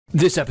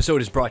This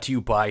episode is brought to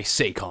you by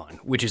SAKON,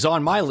 which is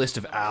on my list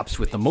of apps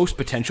with the most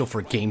potential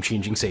for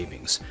game-changing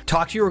savings.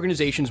 Talk to your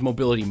organization's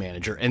mobility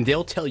manager and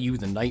they'll tell you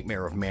the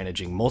nightmare of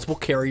managing multiple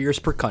carriers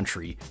per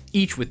country,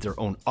 each with their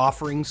own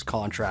offerings,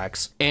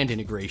 contracts, and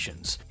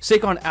integrations.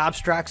 SAKON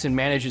abstracts and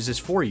manages this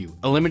for you,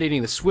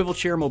 eliminating the swivel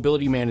chair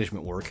mobility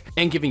management work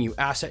and giving you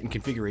asset and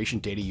configuration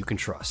data you can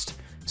trust.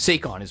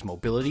 SAKON is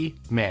mobility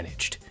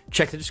managed.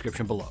 Check the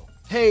description below.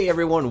 Hey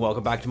everyone,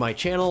 welcome back to my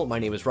channel. My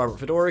name is Robert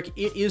Fedoruk.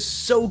 It is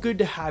so good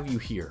to have you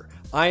here.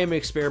 I am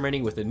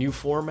experimenting with a new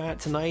format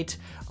tonight.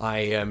 I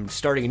am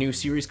starting a new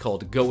series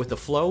called Go With The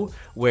Flow,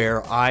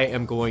 where I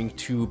am going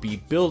to be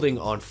building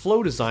on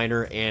Flow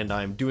Designer and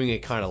I'm doing it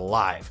kind of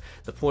live.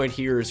 The point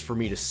here is for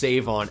me to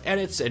save on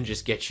edits and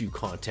just get you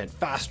content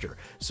faster.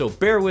 So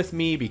bear with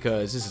me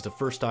because this is the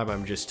first time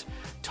I'm just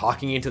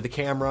talking into the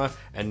camera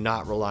and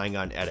not relying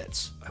on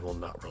edits. I will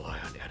not rely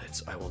on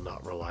edits. I will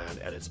not rely on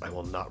edits. I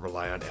will not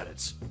rely on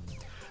edits.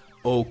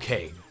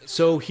 Okay,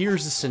 so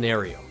here's the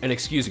scenario. And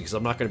excuse me, because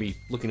I'm not going to be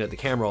looking at the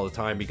camera all the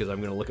time because I'm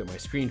going to look at my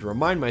screen to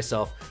remind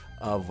myself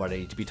of what I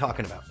need to be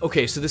talking about.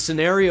 Okay, so the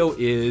scenario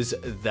is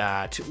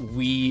that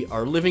we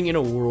are living in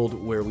a world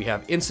where we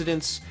have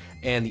incidents,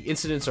 and the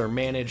incidents are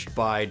managed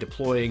by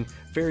deploying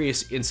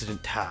various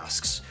incident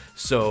tasks.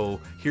 So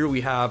here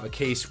we have a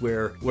case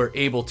where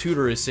Able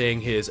Tutor is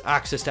saying his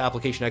access to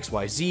application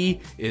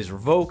XYZ is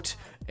revoked,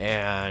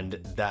 and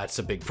that's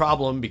a big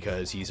problem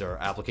because he's our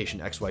application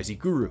XYZ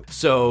guru.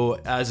 So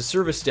as a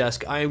service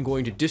desk, I am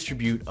going to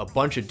distribute a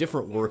bunch of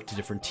different work to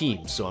different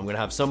teams. So I'm going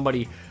to have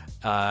somebody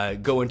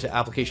go into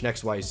application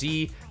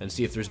XYZ and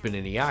see if there's been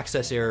any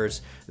access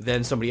errors.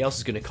 Then somebody else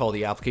is going to call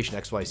the application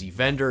XYZ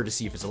vendor to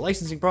see if it's a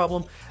licensing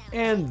problem.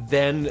 And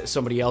then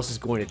somebody else is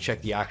going to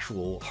check the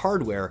actual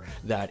hardware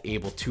that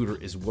Able Tutor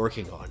is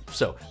working on.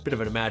 So a bit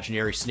of an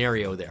imaginary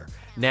scenario there.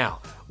 Now,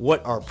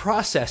 what our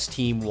process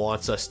team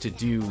wants us to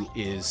do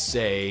is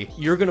say,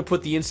 you're going to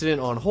put the incident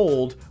on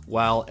hold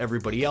while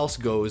everybody else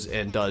goes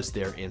and does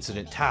their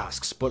incident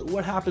tasks. But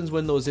what happens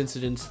when those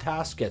incident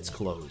tasks gets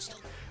closed?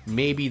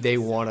 Maybe they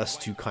want us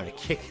to kind of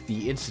kick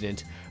the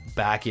incident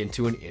back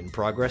into an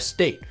in-progress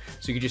state.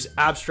 So you can just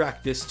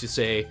abstract this to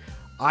say,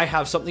 I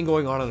have something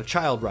going on a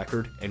child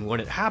record, and when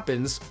it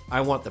happens,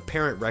 I want the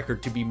parent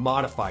record to be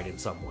modified in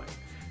some way.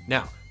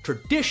 Now,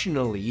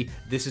 traditionally,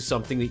 this is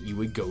something that you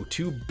would go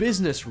to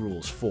business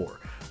rules for.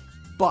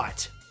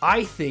 But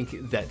I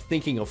think that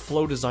thinking of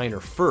Flow Designer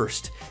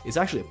first is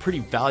actually a pretty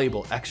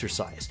valuable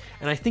exercise,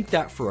 and I think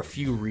that for a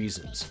few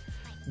reasons.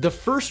 The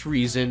first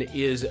reason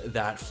is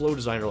that Flow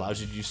Designer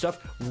allows you to do stuff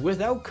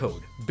without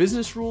code.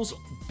 Business rules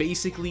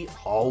basically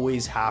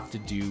always have to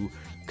do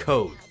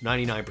code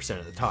 99%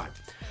 of the time.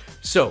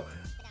 So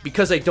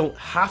because I don't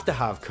have to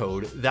have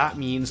code, that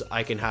means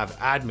I can have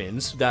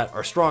admins that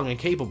are strong and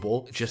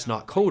capable, just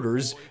not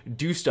coders,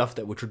 do stuff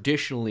that would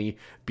traditionally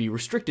be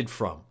restricted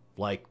from,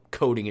 like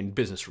coding and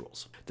business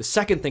rules. The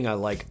second thing I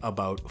like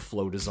about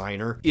Flow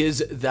Designer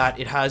is that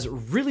it has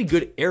really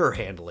good error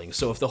handling.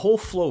 So if the whole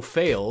flow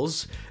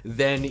fails,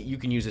 then you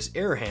can use this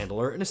error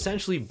handler and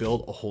essentially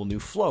build a whole new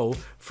flow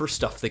for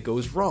stuff that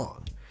goes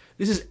wrong.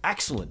 This is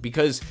excellent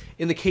because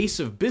in the case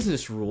of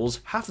business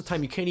rules, half the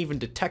time you can't even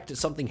detect that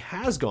something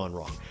has gone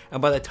wrong.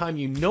 And by the time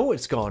you know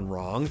it's gone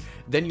wrong,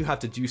 then you have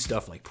to do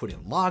stuff like put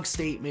in log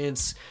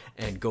statements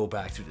and go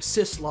back through the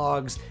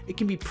syslogs. It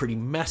can be pretty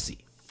messy.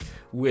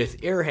 With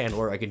Error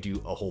Handler, I can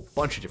do a whole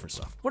bunch of different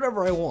stuff,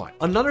 whatever I want.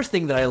 Another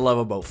thing that I love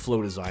about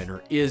Flow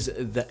Designer is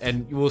that,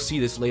 and we'll see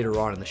this later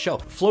on in the show,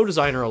 Flow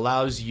Designer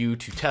allows you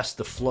to test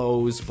the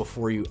flows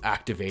before you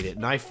activate it.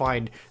 And I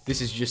find this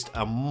is just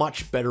a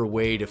much better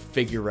way to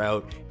figure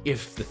out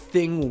if the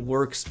thing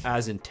works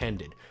as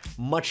intended.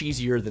 Much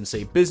easier than,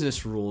 say,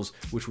 business rules,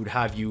 which would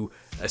have you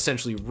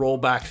essentially roll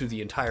back through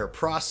the entire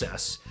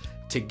process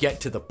to get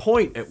to the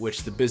point at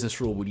which the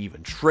business rule would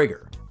even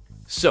trigger.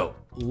 So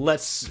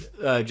let's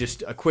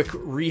just a quick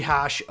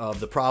rehash of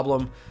the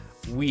problem.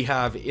 We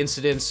have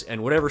incidents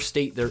and whatever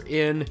state they're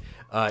in,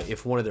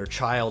 if one of their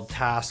child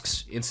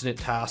tasks, incident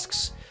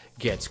tasks,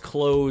 gets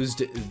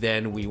closed,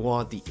 then we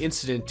want the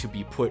incident to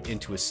be put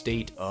into a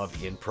state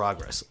of in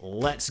progress.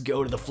 Let's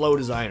go to the Flow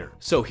Designer.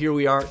 So here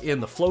we are in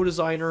the Flow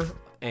Designer,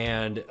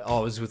 and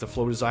always with the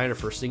Flow Designer,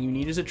 first thing you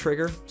need is a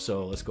trigger.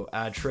 So let's go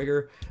add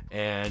trigger,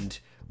 and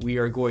we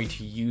are going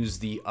to use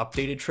the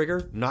updated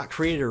trigger, not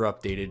created or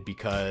updated,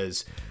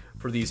 because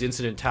for these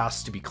incident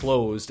tasks to be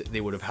closed,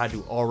 they would have had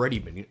to already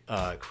been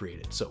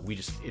created. So we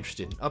just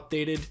interested in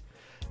updated.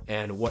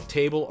 And what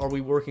table are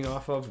we working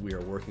off of? We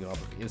are working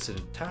off of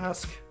incident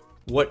task.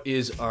 What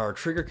is our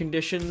trigger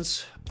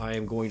conditions? I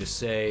am going to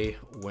say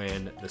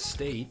when the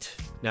state,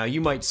 now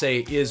you might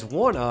say is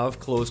one of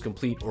closed,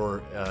 complete,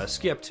 or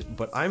skipped,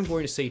 but I'm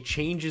going to say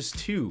changes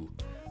to,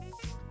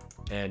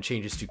 and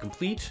changes to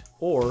complete,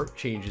 or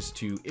changes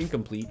to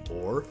incomplete,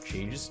 or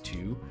changes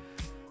to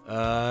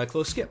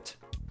close skipped.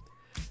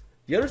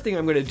 The other thing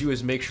I'm going to do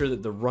is make sure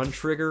that the run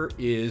trigger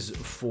is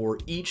for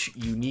each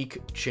unique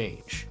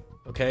change.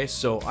 Okay,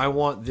 so I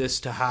want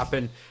this to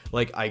happen.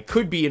 Like, I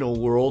could be in a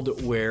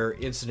world where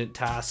incident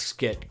tasks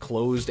get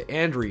closed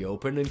and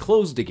reopened and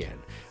closed again.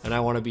 And I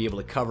want to be able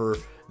to cover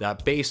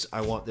that base.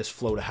 I want this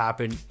flow to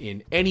happen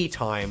in any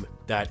time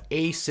that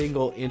a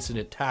single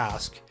incident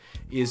task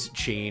is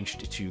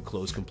changed to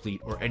close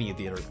complete or any of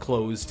the other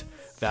closed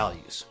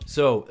values.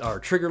 So our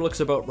trigger looks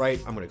about right.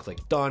 I'm going to click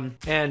done.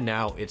 And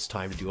now it's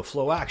time to do a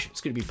flow action. It's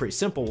going to be a pretty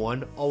simple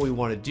one. All we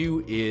want to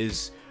do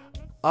is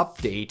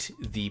update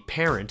the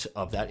parent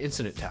of that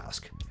incident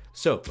task.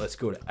 So let's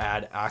go to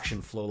add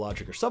action, flow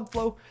logic, or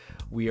subflow.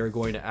 We are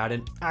going to add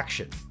an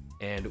action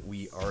and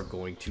we are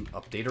going to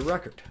update a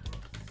record.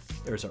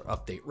 There's our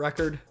update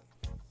record.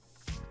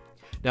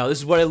 Now, this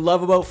is what I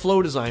love about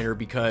Flow Designer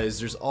because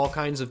there's all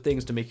kinds of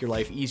things to make your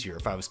life easier.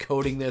 If I was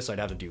coding this, I'd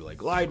have to do like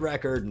glide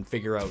record and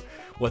figure out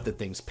what the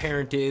thing's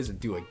parent is and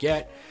do a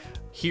get.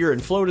 Here in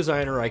Flow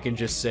Designer, I can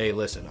just say,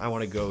 listen, I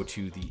want to go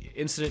to the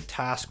incident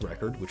task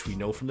record, which we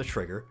know from the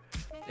trigger,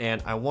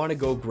 and I want to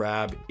go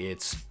grab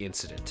its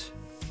incident.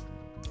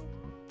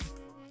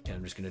 And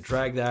I'm just going to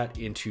drag that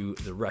into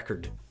the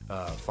record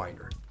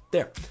finder.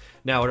 There.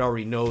 Now it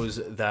already knows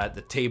that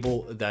the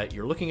table that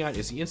you're looking at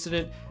is the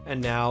incident, and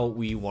now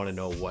we want to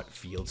know what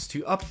fields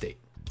to update.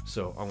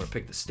 So I'm going to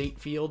pick the state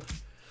field,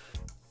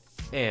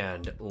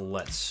 and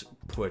let's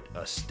put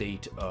a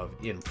state of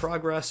in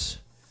progress.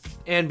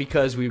 And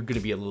because we're going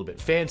to be a little bit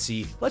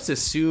fancy, let's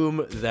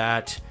assume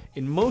that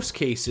in most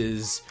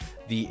cases,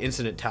 the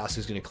incident task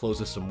is going to close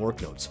with some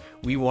work notes.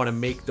 We want to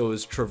make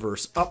those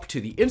traverse up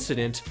to the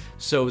incident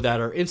so that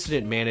our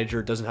incident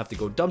manager doesn't have to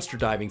go dumpster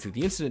diving through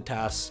the incident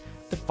tasks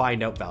to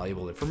find out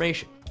valuable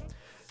information.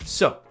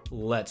 So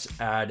let's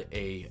add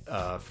a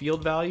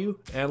field value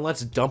and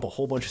let's dump a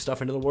whole bunch of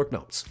stuff into the work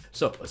notes.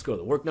 So let's go to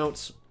the work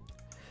notes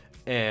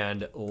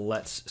and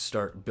let's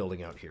start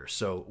building out here.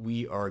 So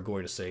we are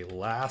going to say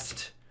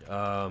last,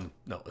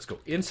 let's go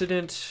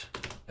incident,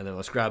 and then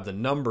let's grab the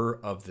number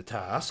of the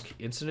task,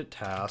 incident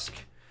task,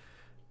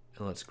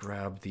 and let's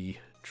grab the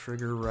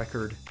trigger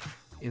record,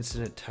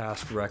 incident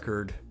task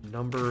record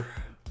number.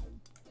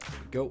 There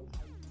we go.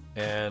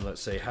 And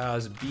let's say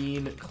has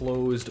been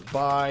closed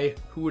by.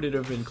 Who would it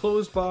have been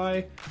closed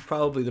by?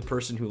 Probably the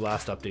person who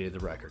last updated the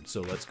record.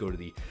 So let's go to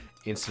the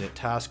incident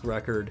task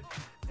record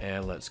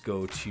and let's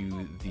go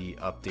to the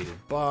updated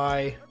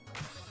by.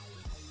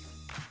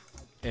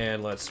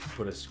 And let's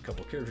put a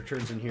couple character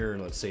turns in here,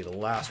 and let's say the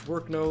last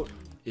work note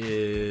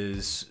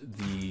is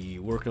the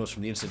work notes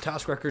from the incident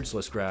task record. So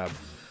let's grab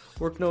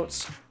work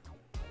notes,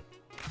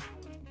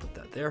 put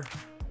that there.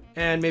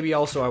 And maybe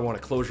also I want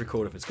a closure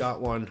code if it's got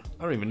one.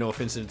 I don't even know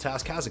if incident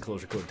task has a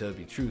closure code, to tell you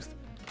the truth.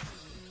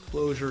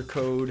 Closure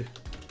code.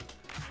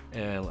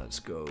 And let's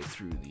go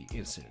through the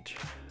incident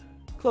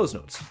close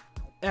notes.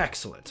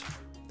 Excellent.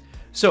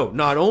 So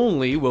not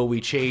only will we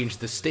change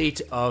the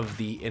state of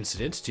the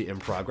incident to in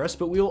progress,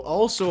 but we'll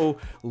also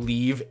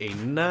leave a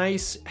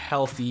nice,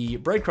 healthy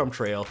breadcrumb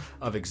trail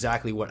of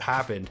exactly what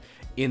happened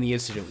in the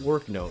incident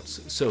work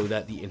notes so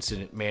that the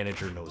incident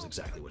manager knows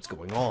exactly what's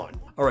going on.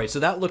 All right, so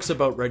that looks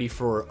about ready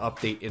for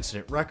update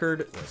incident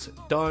record. Let's hit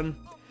done.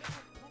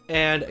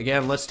 And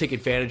again, let's take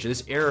advantage of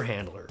this error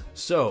handler.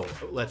 So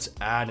let's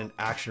add an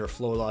action or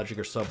flow logic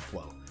or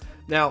subflow.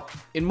 Now,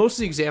 in most of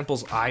the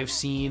examples I've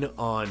seen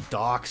on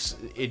docs,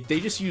 they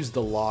just use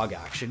the log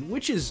action,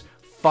 which is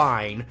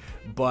fine,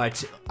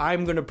 but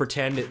I'm going to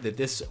pretend that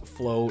this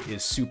flow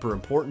is super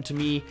important to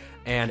me,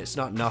 and it's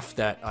not enough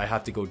that I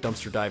have to go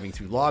dumpster diving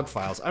through log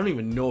files. I don't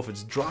even know if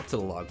it's dropped to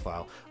the log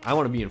file. I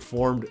want to be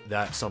informed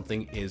that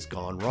something is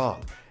gone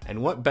wrong.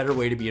 And what better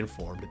way to be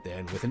informed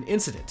than with an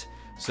incident?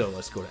 So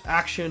let's go to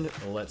action,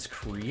 let's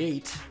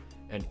create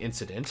an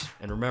incident,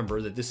 and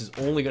remember that this is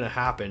only going to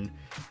happen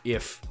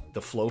if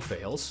the flow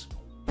fails.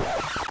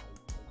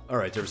 All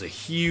right, there's a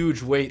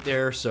huge wait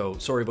there, so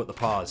sorry about the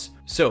pause.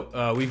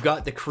 So we've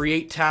got the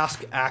create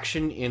task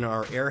action in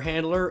our error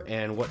handler,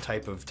 and what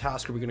type of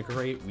task are we going to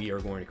create? We are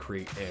going to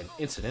create an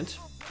incident,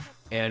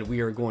 and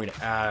we are going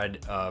to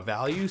add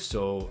value.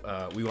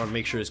 So we want to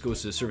make sure this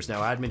goes to the ServiceNow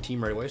admin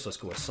team right away. So let's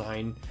go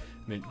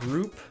assignment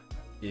group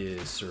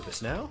is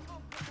ServiceNow.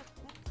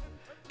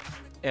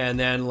 And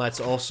then let's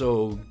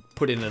also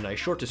put in a nice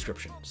short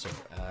description. So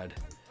add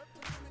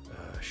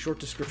short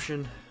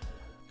description,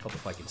 help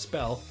if I can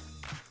spell.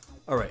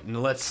 All right,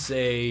 and let's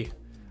say,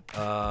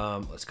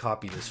 let's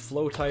copy this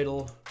flow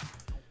title,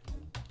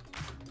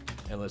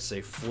 and let's say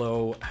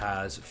flow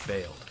has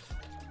failed,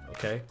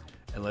 okay?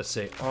 And let's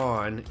say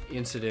on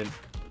incident,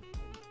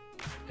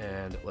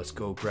 and let's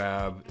go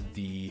grab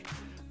the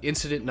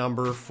incident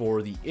number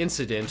for the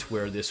incident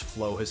where this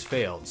flow has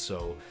failed.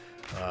 So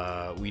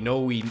we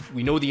know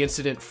the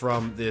incident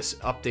from this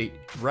update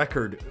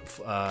record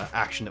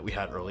action that we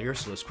had earlier.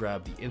 So let's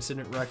grab the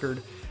incident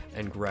record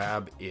and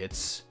grab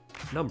its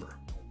number.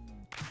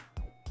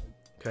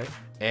 Okay,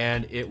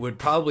 and it would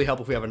probably help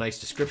if we have a nice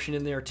description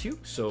in there too.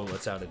 So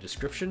let's add a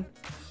description.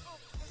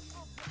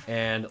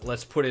 And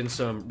let's put in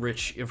some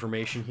rich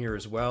information here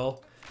as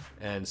well.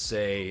 And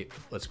say,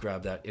 let's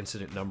grab that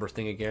incident number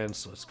thing again.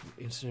 So let's go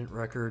incident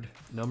record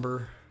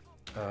number.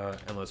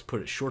 And let's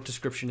put a short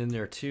description in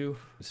there too.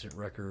 Incident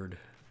record,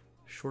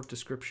 short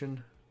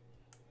description.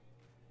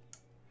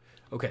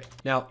 Okay,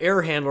 now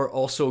error handler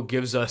also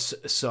gives us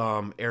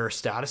some error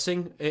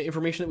statusing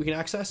information that we can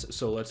access.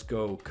 So let's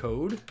go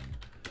code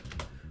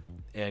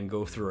and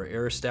go through our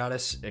error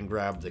status and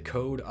grab the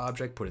code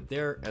object, put it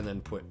there, and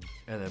then put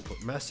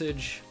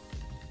message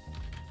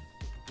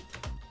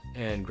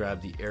and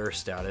grab the error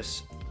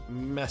status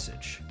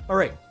message. All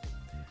right,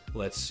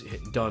 let's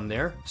hit done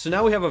there. So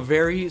now we have a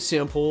very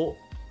simple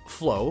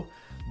flow,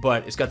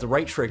 but it's got the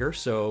right trigger.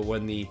 So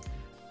when the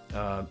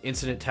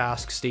incident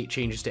task state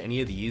changes to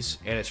any of these,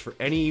 and it's for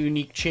any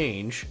unique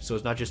change, so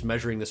it's not just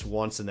measuring this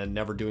once and then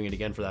never doing it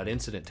again for that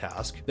incident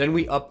task. Then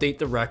we update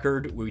the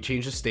record, we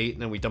change the state,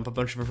 and then we dump a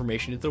bunch of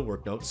information into the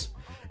work notes.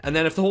 And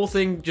then if the whole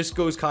thing just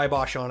goes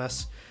kibosh on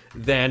us,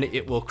 then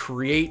it will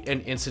create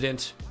an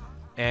incident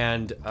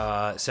and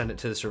send it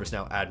to the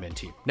ServiceNow admin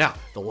team. Now,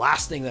 the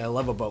last thing that I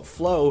love about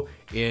Flow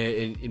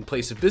in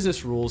place of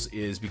business rules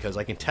is because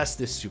I can test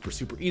this super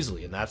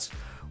easily, and that's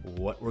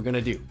what we're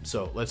gonna do.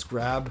 So let's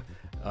grab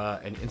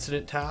an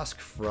incident task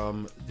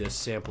from this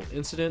sample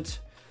incident.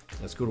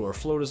 Let's go to our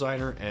Flow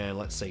Designer and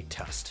let's say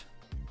test.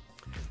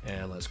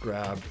 And let's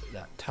grab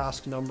that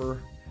task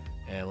number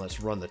and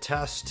let's run the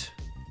test.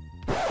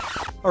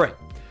 All right.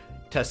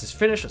 Test is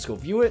finished. Let's go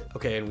view it.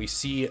 Okay, and we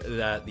see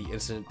that the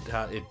incident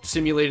it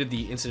simulated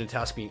the incident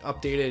task being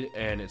updated,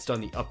 and it's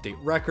done the update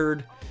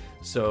record.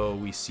 So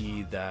we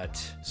see that,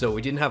 so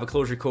we didn't have a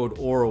closure code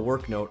or a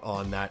work note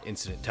on that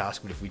incident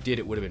task, but if we did,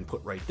 it would have been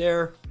put right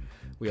there.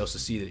 We also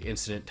see that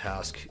incident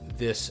task,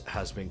 this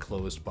has been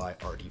closed by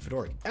RD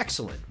Fedoric.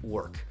 Excellent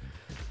work.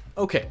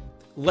 Okay,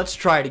 let's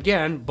try it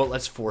again, but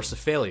let's force a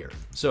failure.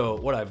 So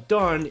what I've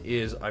done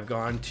is I've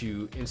gone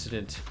to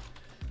incident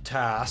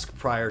task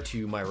prior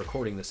to my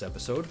recording this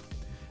episode,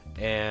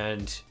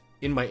 and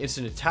in my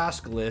incident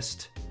task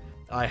list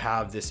I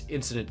have this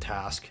incident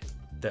task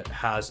that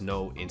has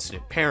no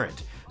incident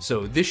parent.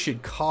 So this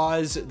should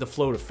cause the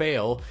flow to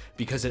fail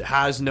because it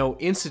has no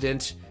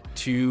incident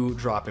to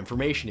drop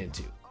information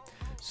into.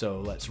 So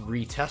let's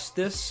retest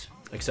this,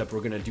 except we're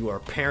going to do our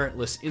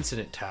parentless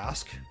incident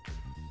task,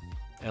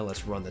 and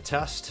let's run the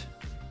test.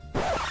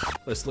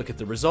 Let's look at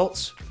the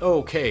results.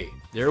 Okay,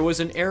 there was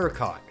an error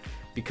caught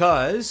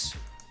because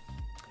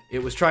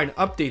it was trying to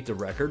update the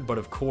record, but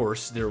of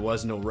course there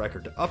was no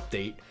record to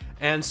update,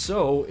 and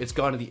so it's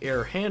gone to the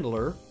error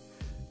handler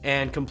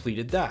and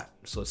completed that.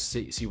 So let's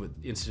see what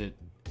incident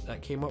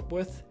that came up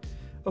with.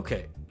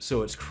 Okay,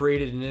 so it's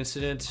created an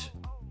incident.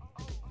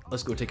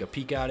 Let's go take a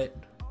peek at it.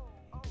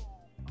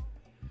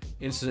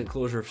 Incident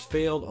closure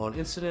failed on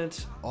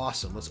incident.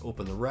 Awesome, let's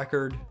open the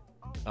record.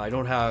 I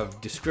don't have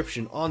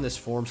description on this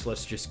form, so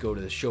let's just go to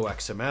the show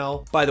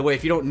XML. By the way,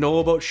 if you don't know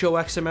about show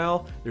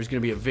XML, there's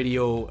going to be a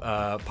video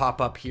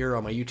pop up here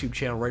on my YouTube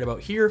channel right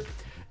about here,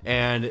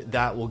 and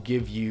that will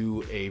give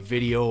you a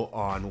video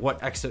on what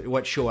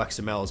show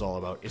XML is all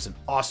about. It's an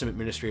awesome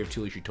administrative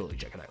tool. You should totally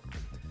check it out.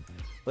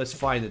 Let's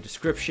find the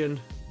description,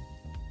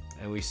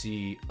 and we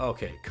see,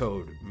 okay,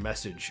 code,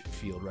 message,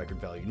 field record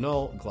value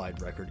null,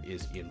 glide record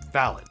is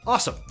invalid.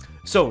 Awesome.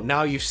 So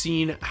now you've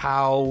seen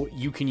how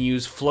you can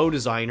use Flow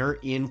Designer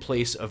in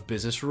place of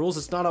business rules.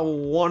 It's not a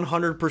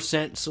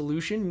 100%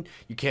 solution.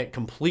 You can't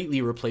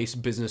completely replace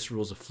business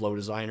rules with Flow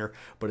Designer,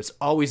 but it's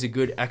always a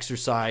good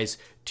exercise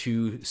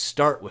to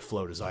start with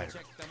Flow Designer.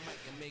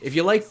 If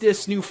you like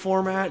this new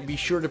format, be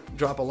sure to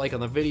drop a like on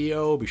the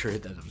video. Be sure to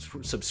hit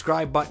that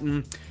subscribe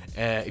button.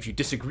 If you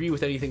disagree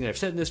with anything that I've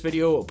said in this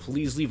video,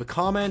 please leave a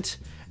comment,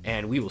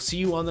 and we will see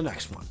you on the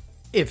next one.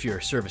 If you're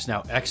a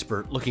ServiceNow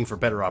expert looking for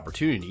better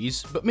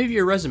opportunities, but maybe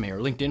your resume or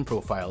LinkedIn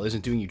profile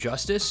isn't doing you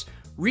justice,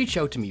 reach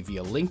out to me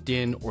via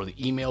LinkedIn or the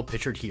email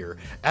pictured here,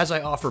 as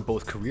I offer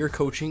both career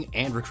coaching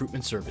and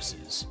recruitment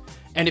services.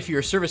 And if you're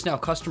a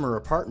ServiceNow customer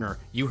or partner,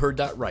 you heard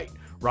that right.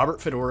 Robert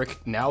Fedoric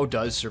now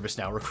does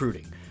ServiceNow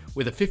recruiting.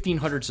 With a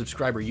 1,500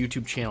 subscriber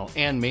YouTube channel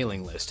and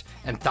mailing list,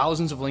 and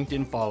thousands of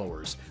LinkedIn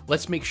followers,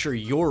 let's make sure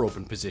your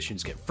open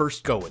positions get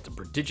first go at the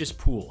prodigious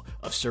pool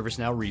of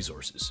ServiceNow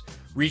resources.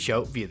 Reach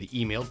out via the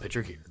email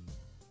pictured here.